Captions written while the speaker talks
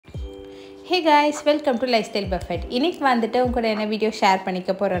Hey guys, welcome to Lifestyle Buffet. இன்னைக்கு வந்துட்டு உங்க கூட என்ன வீடியோ ஷேர்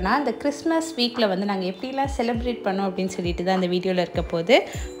பண்ணிக்க போறேன்னா இந்த கிறிஸ்மஸ் வீக்ல வந்து நாங்க எப்படிலாம் செலிப்ரேட் பண்ணோம் அப்படினு சொல்லிட்டு தான் இந்த வீடியோல இருக்க போகுது.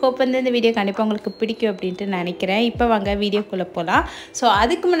 ஹோப் வந்து இந்த வீடியோ கண்டிப்பா உங்களுக்கு பிடிக்கும் அப்படினு நினைக்கிறேன். இப்போ வாங்க வீடியோக்குள்ள போலாம். சோ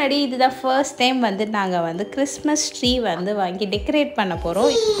அதுக்கு முன்னாடி இதுதான் ஃபர்ஸ்ட் டைம் வந்து நாங்க வந்து கிறிஸ்மஸ் ட்ரீ வந்து வாங்கி டெக்கரேட் பண்ண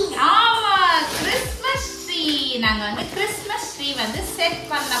போறோம். ஆமா, கிறிஸ்மஸ் ட்ரீ நாங்க வந்து கிறிஸ்மஸ் ட்ரீ வந்து செட்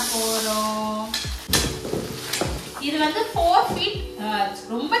பண்ண போறோம். இது வந்து 4 feet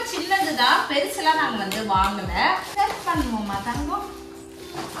ரொம்ப சின்னதுதான், பெருசெல்லாம் நாங்க வந்து வாங்கல. செட் பண்ணுவோமா தங்கம்?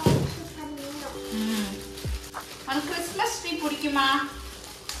 உனக்கு கிறிஸ்மஸ் ட்ரீ பிடிக்குமா?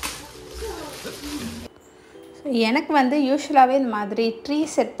 எனக்கு வந்து யூஷுவலாகவே இந்த மாதிரி ட்ரீ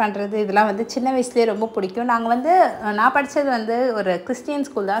செட் பண்ணுறது இதெல்லாம் வந்து சின்ன வயசுலேயே ரொம்ப பிடிக்கும். நாங்கள் வந்து நான் படித்தது வந்து ஒரு கிறிஸ்டியன்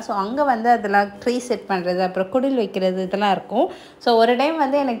ஸ்கூல் தான். ஸோ அங்கே வந்து அதெல்லாம் ட்ரீ செட் பண்ணுறது, அப்புறம் குடில் வைக்கிறது இதெல்லாம் இருக்கும். ஸோ ஒரு டைம்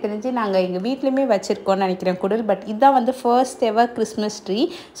வந்து எனக்கு தெரிஞ்சு நாங்கள் எங்கள் வீட்லேயுமே வச்சுருக்கோம்னு நினைக்கிறேன் குடில். பட் இதுதான் வந்து first ever Christmas tree.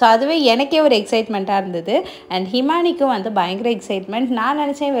 So அதுவே எனக்கே ஒரு எக்ஸைட்மெண்ட்டாக இருந்தது. அண்ட் ஹிமானிக்கும் வந்து பயங்கர எக்ஸைட்மெண்ட். நான்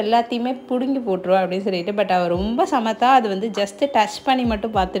நினச்சேன் எல்லாத்தையுமே பிடுங்கி போட்டுருவோம் அப்படின்னு சொல்லிட்டு. பட் அவள் ரொம்ப சமத்தா அது வந்து ஜஸ்ட்டு டச் பண்ணி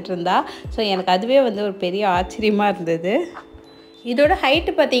மட்டும் பார்த்துட்டு இருந்தா. ஸோ எனக்கு அதுவே வந்து ஒரு பெரிய ஆச்சரியமாக இருந்தது. இதோட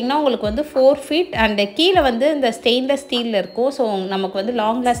ஹைட்டு பார்த்தீங்கன்னா உங்களுக்கு வந்து 4 feet அண்ட் கீழே வந்து இந்த ஸ்டெயின்லெஸ் ஸ்டீலில் இருக்கும். ஸோ நமக்கு வந்து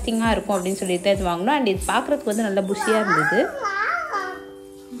லாங் லாஸ்டிங்காக இருக்கும் அப்படின்னு சொல்லிட்டு தான் இது வாங்கணும். அண்ட் இது பார்க்குறதுக்கு வந்து நல்லா புஷியாக இருந்தது.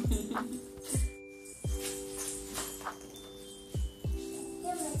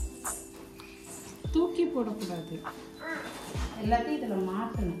 தூக்கி போடக்கூடாது, எல்லாத்தையும் இதில்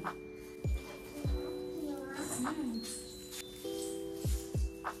மாற்றணும்.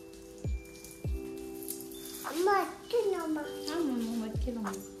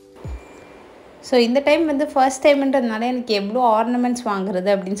 ஸோ இந்த டைம் வந்து ஃபர்ஸ்ட் டைம்ன்றதுனால எனக்கு எவ்வளோ ஆர்னமெண்ட்ஸ் வாங்குறது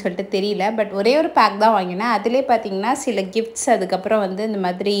அப்படின்னு சொல்லிட்டு தெரியல. பட் ஒரே ஒரு பேக் தான் வாங்கினேன். அதிலே பார்த்தீங்கன்னா சில கிஃப்ட்ஸ், அதுக்கப்புறம் வந்து இந்த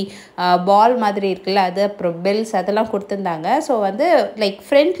மாதிரி பால் மாதிரி இருக்குல்ல அது, அப்புறம் பெல்ஸ் அதெல்லாம் கொடுத்துருந்தாங்க. ஸோ வந்து லைக்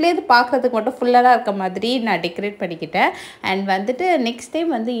ஃப்ரண்ட்லேருந்து பார்க்குறதுக்கு மட்டும் ஃபுல்லாக இருக்க மாதிரி நான் டெக்கரேட் பண்ணிக்கிட்டேன். அண்ட் வந்துட்டு நெக்ஸ்ட்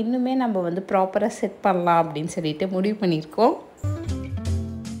டைம் வந்து இன்னுமே நம்ம வந்து ப்ராப்பராக செட் பண்ணலாம் அப்படின்னு சொல்லிட்டு முடிவு பண்ணியிருக்கோம்.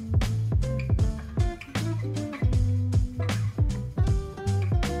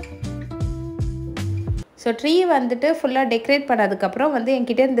 ஸோ ட்ரீ வந்துட்டு ஃபுல்லாக டெக்கரேட் பண்ணதுக்கப்புறம் வந்து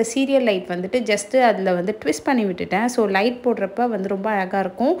என்கிட்ட இந்த சீரியல் லைட் வந்துட்டு ஜஸ்ட்டு அதில் வந்து ட்விஸ்ட் பண்ணி விட்டுட்டேன். ஸோ லைட் போடுறப்ப வந்து ரொம்ப அழகாக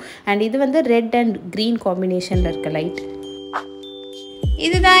இருக்கும். அண்ட் இது வந்து ரெட் அண்ட் க்ரீன் காம்பினேஷனில் இருக்க லைட்.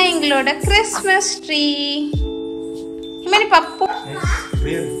 இதுதான் எங்களோட கிறிஸ்மஸ் ட்ரீ. இம்மாரி பப்பு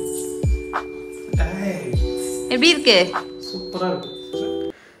எப்படி இருக்கு? சூப்பராக இருக்கு.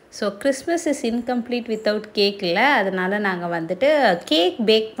 So Christmas is incomplete without cake இல்லை. அதனால் நாங்கள் வந்துட்டு கேக்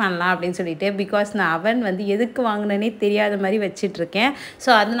பேக் பண்ணலாம் அப்படின்னு சொல்லிட்டு, பிகாஸ் நான் அவன் வந்து எதுக்கு வாங்கினேனே தெரியாத மாதிரி வச்சிட்ருக்கேன். ஸோ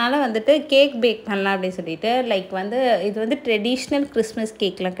அதனால் வந்துட்டு கேக் பேக் பண்ணலாம் அப்படின்னு சொல்லிட்டு, லைக் வந்து இது வந்து ட்ரெடிஷ்னல் கிறிஸ்மஸ்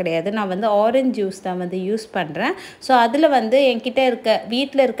கேக்லாம் கிடையாது. நான் வந்து ஆரஞ்ச் ஜூஸ் தான் வந்து யூஸ் பண்ணுறேன். ஸோ அதில் வந்து என்கிட்ட இருக்க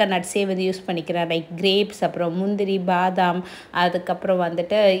வீட்டில் இருக்க நட்ஸே வந்து யூஸ் பண்ணிக்கிறேன். லைக் கிரேப்ஸ், அப்புறம் முந்திரி, பாதாம், அதுக்கப்புறம்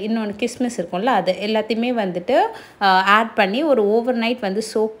வந்துட்டு இன்னொன்று கிஸ்மிஸ் இருக்கும்ல, அது எல்லாத்தையுமே வந்துட்டு ஆட் பண்ணி ஒரு ஓவர் நைட் வந்து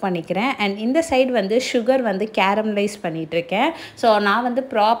சோக் பண்ணிக்கிறேன். அண்ட் இந்த சைடு வந்து சுகர் வந்து கேரமலைஸ் பண்ணிகிட்ருக்கேன். ஸோ நான் வந்து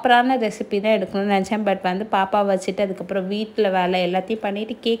ப்ராப்பரான ரெசிபி தான் எடுக்கணும்னு நினச்சேன். பட் வந்து பாப்பா வச்சுட்டு அதுக்கப்புறம் வீட்டில் வேலை எல்லாத்தையும்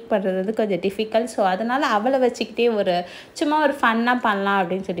பண்ணிவிட்டு கேக் பண்ணுறது வந்து கொஞ்சம் டிஃபிகல்ட். ஸோ அதனால் அவளை வச்சுக்கிட்டே சும்மா ஒரு ஃபன்னாக பண்ணலாம்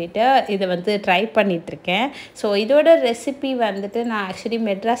அப்படின்னு சொல்லிட்டு இதை வந்து ட்ரை பண்ணிகிட்ருக்கேன். ஸோ இதோட ரெசிபி வந்துட்டு நான் ஆக்சுவலி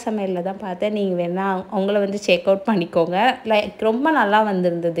மெட்ராஸ் சமையலில் தான் பார்த்தேன். நீங்கள் வேணால் அவங்கள வந்து செக் அவுட் பண்ணிக்கோங்க. லைக் ரொம்ப நல்லா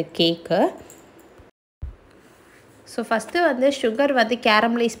வந்திருந்தது கேக்கு. ஸோ ஃபஸ்ட்டு வந்து சுகர் வந்து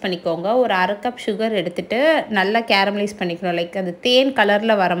கேரமலைஸ் பண்ணிக்கோங்க. ஒரு 1/2 கப் சுகர் எடுத்துகிட்டு நல்லா கேரமலைஸ் பண்ணிக்கணும், லைக் அந்த தேன்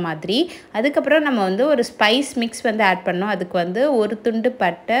கலரில் வர மாதிரி. அதுக்கப்புறம் நம்ம வந்து ஒரு ஸ்பைஸ் மிக்ஸ் வந்து ஆட் பண்ணோம். அதுக்கு வந்து ஒரு துண்டு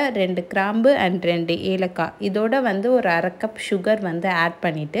பட்டை, 2 கிராம்பு அண்ட் 2 ஏலக்காய், இதோட வந்து ஒரு 1/2 கப் சுகர் வந்து ஆட்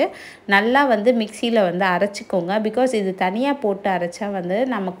பண்ணிவிட்டு நல்லா வந்து மிக்சியில் வந்து அரைச்சிக்கோங்க. பிகாஸ் இது தனியாக போட்டு அரைச்சா வந்து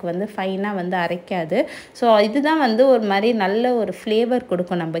நமக்கு வந்து ஃபைனாக வந்து அரைக்காது. ஸோ இதுதான் வந்து ஒரு மாதிரி நல்ல ஒரு ஃப்ளேவர்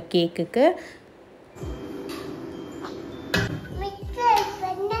கொடுக்கும் நம்ம கேக்குக்கு.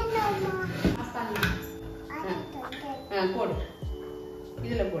 போடு,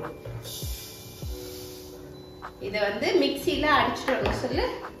 இதில் போடு. இதை வந்து மிக்சியில் அடிச்சுட்டு வரணும். சொல்லு,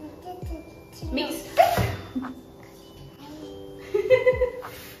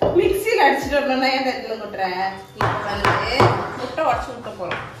 மிக்சியில் அடிச்சுட்டு வரணும்னா என் இடத்துல கொட்டுறேன். இப்போ வந்து முட்டை உடச்சு விட்ட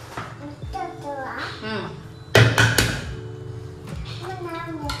போகிறோம்.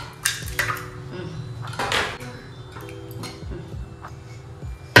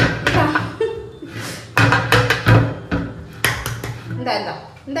 இந்த இந்த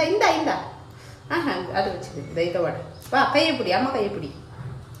இந்த இந்த இந்த அது வச்சுது. இதை வாட வா, கையை பிடி, அம்மா கையை பிடி.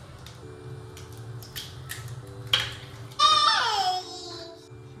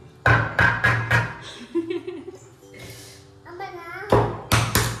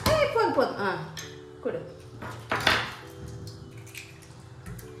 போதும் கொடு.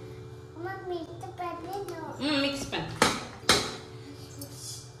 மிக்ஸ் பண்ணு.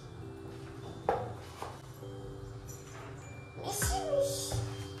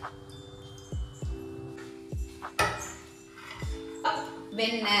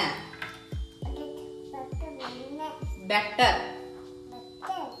 வெண்ணெய் better.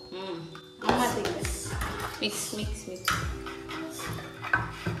 Amma think mix.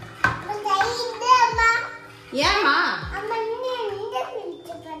 ஏமா அம்மா இந்த mix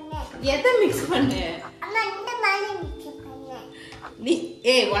பண்ணு. எதை mix பண்ணு? அம்மா இந்த மாதிரி mix பண்ணு. நீ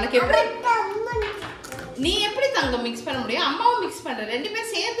உனக்கு எப்படி நீ எப்படி தங்க mix பண்ண முடியும்? அம்மாவும் mix பண்ற. ரெண்டு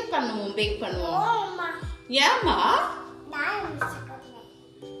பேரும் சேர்ந்து பண்ணுவோம், பேக் பண்ணுவோம். அம்மா ஏமா நான் mix பண்ணேன்.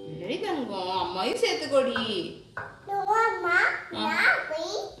 ஏய் தங்கம் அம்மாயும் சேர்த்துக்கோடி. அம்மா நான்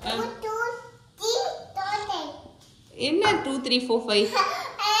போய் 2 3 என்ன 2 3 4 5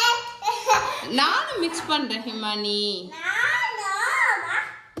 நானும் மிக்ஸ் பண்றேன் ஹிமானி.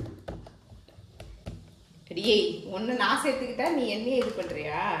 ஏய் ஒன்னு நான் சேர்த்துக்கிட்டா நீ என்ன இது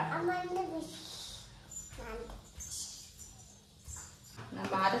பண்றியா?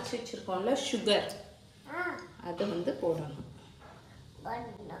 நம்ம அரைச்சு வச்சிருக்கோம்ல சுகர், அது வந்து போடணும்.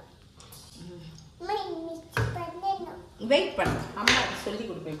 வெயிட் பண்ணு, அம்மா சொல்லி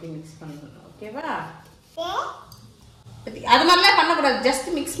கொடுப்பேன் எப்படி மிக்ஸ் பண்ணணும். ஓகேவா? அது மாதிரிலாம் பண்ணக்கூடாது, ஜஸ்ட்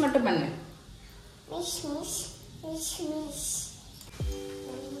மிக்ஸ் மட்டும் பண்ணு.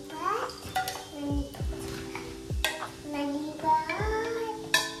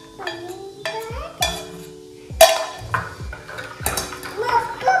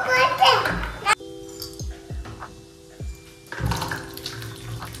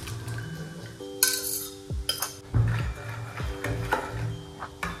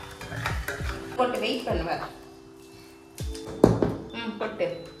 போட்டு வெயிட் பண்ணுவார். போட்டு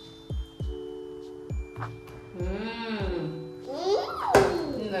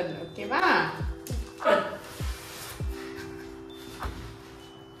ஓகேவா?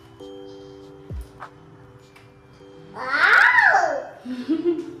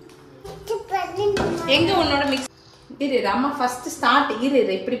 எங்க உன்னோட மிக்ஸ் இரு அம்மா ஃபர்ஸ்ட் ஸ்டார்ட். இரு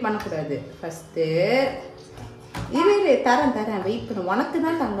இப்படி பண்ணக்கூடாது. ஃபர்ஸ்ட் இரு தரேன் வெயிட் பண்ணு. உனக்கு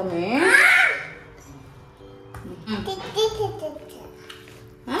தான் தங்கமே.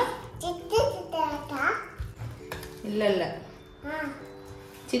 இல்ல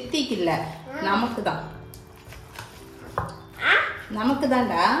சித்திக்கு இல்ல, நமக்கு தான். நமக்கு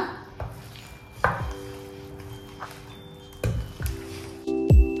தான்டா.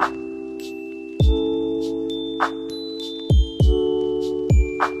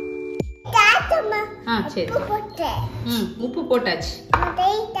 சரி உப்பு போட்டாச்சு.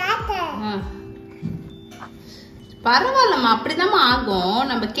 பரவாயில்லம்மா, அப்படிதான் ஆகும்.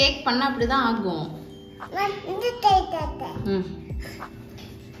 நம்ம கேக் பண்ண அப்படிதான் ஆகும்.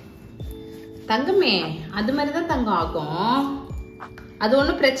 தங்கமே அது மாதிரிதான் தங்கம் ஆகும். அது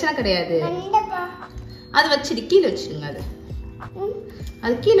ஒண்ணும் பிரச்சனை கிடையாது. அது வச்சிடு, கீழே வச்சிருங்க.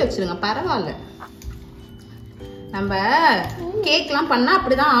 அது கீழே வச்சிருங்க, பரவாயில்ல. நம்ம கேக்லாம் பண்ணா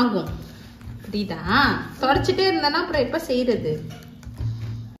அப்படிதான் ஆகும். புரியுதா? தொடச்சிட்டே இருந்தேன்னா அப்புறம் எப்ப செய்யறது?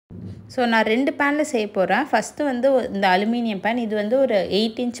 ஸோ நான் 2 பேனில் செய்ய போகிறேன். ஃபஸ்ட்டு வந்து இந்த அலுமினியம் பேன், இது வந்து ஒரு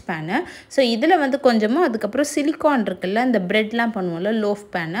 8 இன்ச் பேனு. ஸோ இதில் வந்து கொஞ்சமாக, அதுக்கப்புறம் சிலிக்கான் இருக்குல்ல, இந்த ப்ரெட்லாம் பண்ணுவோம்ல லோஃப்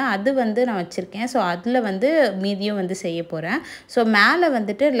பேனு, அது வந்து நான் வச்சுருக்கேன். ஸோ அதில் வந்து மீதியும் வந்து செய்ய போகிறேன். ஸோ மேலே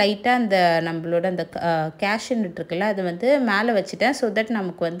வந்துட்டு லைட்டாக அந்த நம்மளோட அந்த கேஷ்யூநட் இருக்குல்ல, அது வந்து மேலே வச்சுட்டேன். ஸோ தட்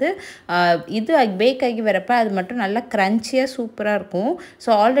நமக்கு வந்து இது பேக் ஆகி வரப்போ அது மட்டும் நல்லா க்ரன்ச்சியாக சூப்பராக இருக்கும். ஸோ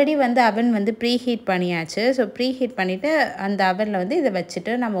ஆல்ரெடி வந்து அவன் வந்து ப்ரீ ஹீட் பண்ணியாச்சு. ஸோ ப்ரீ ஹீட் பண்ணிவிட்டு அந்த அவனில் வந்து இதை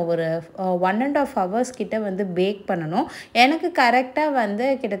வச்சுட்டு நம்ம ஒரு 1.5 hours கிட்ட வந்து பேக் பண்ணணும். எனக்கு கரெக்டாக வந்து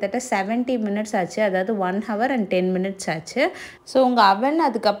கிட்டத்தட்ட 70 minutes ஆச்சு, அதாவது 1 hour and 10 minutes ஆச்சு. ஸோ உங்கள் அவன்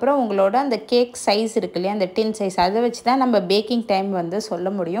அதுக்கப்புறம் உங்களோட அந்த கேக் சைஸ் இருக்கு இல்லையா, அந்த டின் சைஸ், அதை வச்சு தான் நம்ம பேக்கிங் டைம் வந்து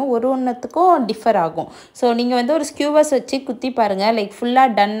சொல்ல முடியும். ஒரு ஒன்றுத்துக்கும் டிஃபர் ஆகும். ஸோ நீங்கள் வந்து ஒரு ஸ்கியூவர்ஸ் வச்சு குத்தி பாருங்கள், லைக்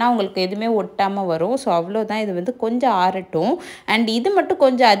ஃபுல்லாக டன்னாக உங்களுக்கு எதுவுமே ஒட்டாமல் வரும். ஸோ அவ்வளோதான். இது வந்து கொஞ்சம் ஆறட்டும். அண்ட் இது மட்டும்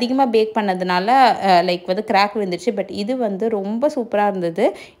கொஞ்சம் அதிகமாக பேக் பண்ணதுனால லைக் வந்து கிராக் விழுந்துருச்சு. பட் இது வந்து ரொம்ப சூப்பராக இருந்தது.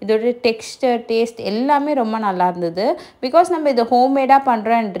 இதோட டெக்ஸ்டர், டேஸ்ட் எல்லாமே ரொம்ப நல்லா இருந்தது. பிகாஸ் நம்ம இதை ஹோம்மேடாக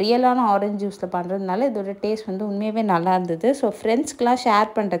பண்ணுறோம் அண்ட் ரியலான ஆரஞ்சு ஜூஸில் பண்ணுறதுனால இதோட டேஸ்ட் வந்து உண்மையாகவே நல்லா இருந்தது. ஸோ ஃப்ரெண்ட்ஸ்க்கெலாம் ஷேர்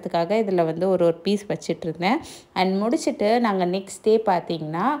பண்ணுறதுக்காக இதில் வந்து ஒரு பீஸ் வச்சுட்டு இருந்தேன். அண்ட் முடிச்சுட்டு நாங்கள் நெக்ஸ்ட் டே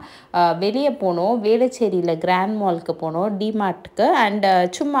பார்த்திங்கன்னா வெளியே போனோம். வேளச்சேரியில் கிராண்ட் மாலுக்கு போனோம், டிமார்ட்டுக்கு. அண்ட்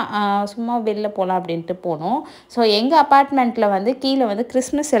சும்மா வெளில போகலாம் அப்படின்ட்டு போனோம். ஸோ எங்கள் அப்பார்ட்மெண்ட்டில் வந்து கீழே வந்து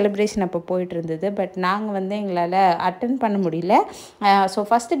கிறிஸ்மஸ் செலிப்ரேஷன் அப்போ போயிட்டு இருந்தது. பட் நாங்கள் வந்து எங்களால் அட்டன் பண்ண முடியல. ஸோ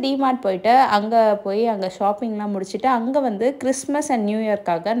ஃபஸ்ட்டு டிமார்ட் போயிட்டு அங்கே ஷாப்பிங்லாம் முடிச்சுட்டு அங்கே வந்து கிறிஸ்மஸ் அண்ட் நியூ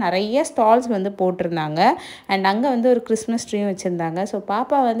இயர்க்காக நிறைய ஸ்டால்ஸ் வந்து போட்டிருந்தாங்க. அண்ட் அங்கே வந்து ஒரு கிறிஸ்மஸ் ட்ரீயும் வச்சுருந்தாங்க. ஸோ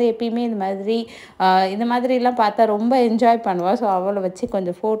பாப்பா வந்து எப்பயுமே இந்த மாதிரிலாம் பார்த்தா ரொம்ப என்ஜாய் பண்ணுவாள். ஸோ அவளை வச்சு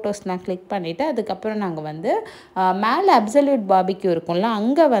கொஞ்சம் ஃபோட்டோஸ்லாம் கிளிக் பண்ணிவிட்டு அதுக்கப்புறம் நாங்கள் வந்து மேலே அப்சல்யூட் பார்பிக்யூ இருக்கும்ல,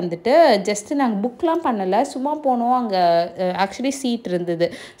 அங்கே வந்துட்டு ஜஸ்ட்டு நாங்கள் புக்லாம் பண்ணலை, சும்மா போனோம். அங்கே ஆக்சுவலி சீட் இருந்தது.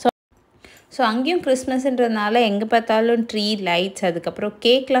 ஸோ அங்கேயும் கிறிஸ்மஸ்ன்றதுனால எங்கே பார்த்தாலும் ட்ரீ லைட்ஸ், அதுக்கப்புறம்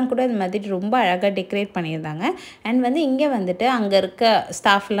கேக்லாம் கூட இந்த மாதிரி ரொம்ப அழகாக டெக்கரேட் பண்ணியிருந்தாங்க. அண்ட் வந்து இங்கே வந்துட்டு அங்கே இருக்க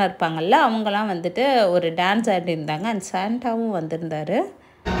ஸ்டாஃப்லாம் இருப்பாங்கள்ல, அவங்களாம் வந்துட்டு ஒரு டான்ஸ் ஆடிருந்தாங்க. அண்ட் சாண்டாவும் வந்திருந்தார்.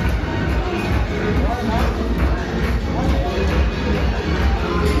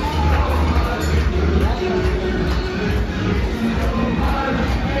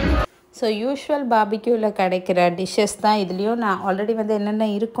 ஸோ யூஷுவல் பார்பிக்யூவில் கிடைக்கிற டிஷ்ஷஸ் தான் இதுலேயும் நான் ஆல்ரெடி வந்து என்னென்ன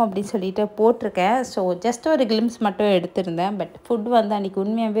இருக்கும் அப்படின்னு சொல்லிட்டு போட்டிருக்கேன். ஸோ ஜஸ்ட் ஒரு கிளிம்ஸ் மட்டும் எடுத்திருந்தேன். பட் ஃபுட் வந்து அன்றைக்கி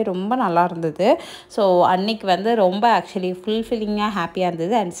உண்மையாகவே ரொம்ப நல்லா இருந்தது. ஸோ அன்றைக்கி வந்து ரொம்ப ஆக்சுவலி ஃபுல்ஃபில்லிங்காக ஹாப்பியாக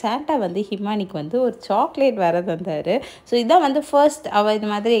இருந்தது. அண்ட் சாண்டா வந்து ஹிமானிக்கு வந்து ஒரு சாக்லேட் வேறு தந்தார். ஸோ இதான் வந்து ஃபர்ஸ்ட் அவள் இந்த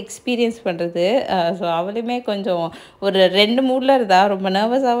மாதிரி எக்ஸ்பீரியன்ஸ் பண்ணுறது. ஸோ அவளுமே கொஞ்சம் ஒரு 2 மூடில் இருந்தா, ரொம்ப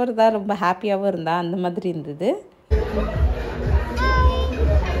நர்வஸாகவும் இருந்தா, ரொம்ப ஹாப்பியாகவும் இருந்தா, அந்த மாதிரி இருந்தது.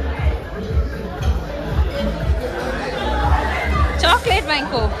 சாக்லேட்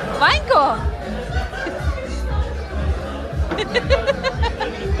வாங்கிக்கோ.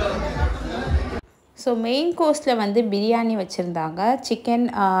 ஸோ மெயின் கோர்ஸில் வந்து பிரியாணி வச்சுருந்தாங்க.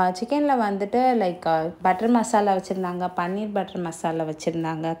 சிக்கனில் வந்துட்டு லைக் பட்டர் மசாலா வச்சுருந்தாங்க, பன்னீர் பட்டர் மசாலா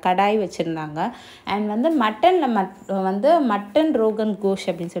வச்சுருந்தாங்க, கடாய் வச்சுருந்தாங்க. அண்ட் வந்து மட்டனில் மட்டன் ரோகன் கோஷ்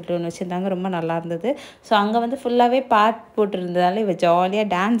அப்படின்னு சொல்லிட்டு ஒன்று வச்சுருந்தாங்க. ரொம்ப நல்லா இருந்தது. ஸோ அங்கே வந்து ஃபுல்லாகவே பாட் போட்டிருந்ததால இவள் ஜாலியாக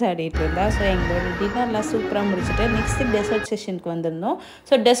டான்ஸ் ஆடிட்டு இருந்தா. ஸோ எங்களோட டின்னர்லாம் சூப்பராக முடிச்சுட்டு நெக்ஸ்ட்டு டெசர்ட் செஷனுக்கு வந்திருந்தோம்.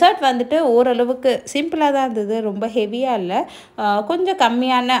 ஸோ டெசர்ட் வந்துட்டு ஓரளவுக்கு சிம்பிளாக தான் இருந்தது, ரொம்ப ஹெவியாக இல்லை, கொஞ்சம்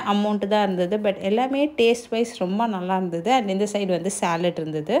கம்மியான அமௌண்ட்டு தான் இருந்தது. பட் எல்லாமே டேஸ்ட் வைஸ் ரொம்ப நல்லா இருந்தது. அண்ட் இந்த சைடு வந்து சாலட்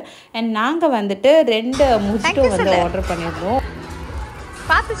இருந்தது. அண்ட் நாங்கள் வந்துட்டு 2 முஜிட்டோ வந்து ஆர்டர் பண்ணியிருந்தோம்.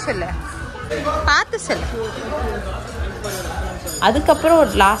 பார்த்து சொல்லு. அதுக்கப்புறம்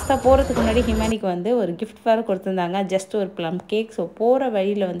லாஸ்ட்டாக போகிறதுக்கு முன்னாடி ஹிமானிக்கு வந்து ஒரு கிஃப்ட் வேறு கொடுத்துருந்தாங்க, ஜஸ்ட் ஒரு ப்ளம் கேக். ஸோ போகிற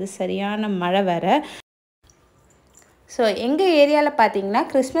வழியில் வந்து சரியான மழை வேறு. ஸோ எங்கள் ஏரியாவில் பார்த்தீங்கன்னா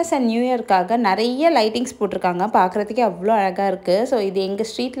கிறிஸ்மஸ் அண்ட் நியூ இயர்க்காக நிறைய லைட்டிங்ஸ் போட்டிருக்காங்க. பார்க்குறதுக்கே அவ்வளோ அழகாக இருக்குது. ஸோ இது எங்கள்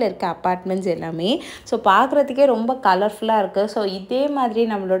ஸ்ட்ரீட்டில் இருக்க அப்பார்ட்மெண்ட்ஸ் எல்லாமே. ஸோ பார்க்குறதுக்கே ரொம்ப கலர்ஃபுல்லாக இருக்குது. ஸோ இதே மாதிரி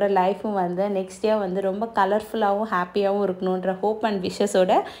நம்மளோட லைஃப்பும் வந்து நெக்ஸ்ட் இயர் வந்து ரொம்ப கலர்ஃபுல்லாகவும் ஹாப்பியாகவும் இருக்கணுன்ற ஹோப் அண்ட்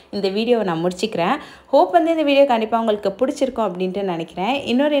விஷஸோட இந்த வீடியோவை நான் முடிச்சுக்கிறேன். ஹோப் வந்து இந்த வீடியோ கண்டிப்பாக உங்களுக்கு பிடிச்சிருக்கும் அப்படின்ட்டு நினைக்கிறேன்.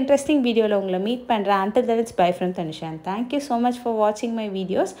 இன்னொரு இன்ட்ரெஸ்டிங் வீடியோவில் உங்களை மீட் பண்ணுறேன். Until then, it's bye from Thannusheya. Thank you so much for watching my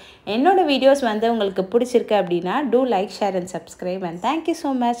videos. என்னோட வீடியோஸ் வந்து உங்களுக்கு பிடிச்சிருக்கு அப்படின்னா do like, share and subscribe, and thank you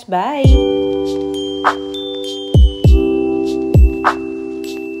so much. Bye.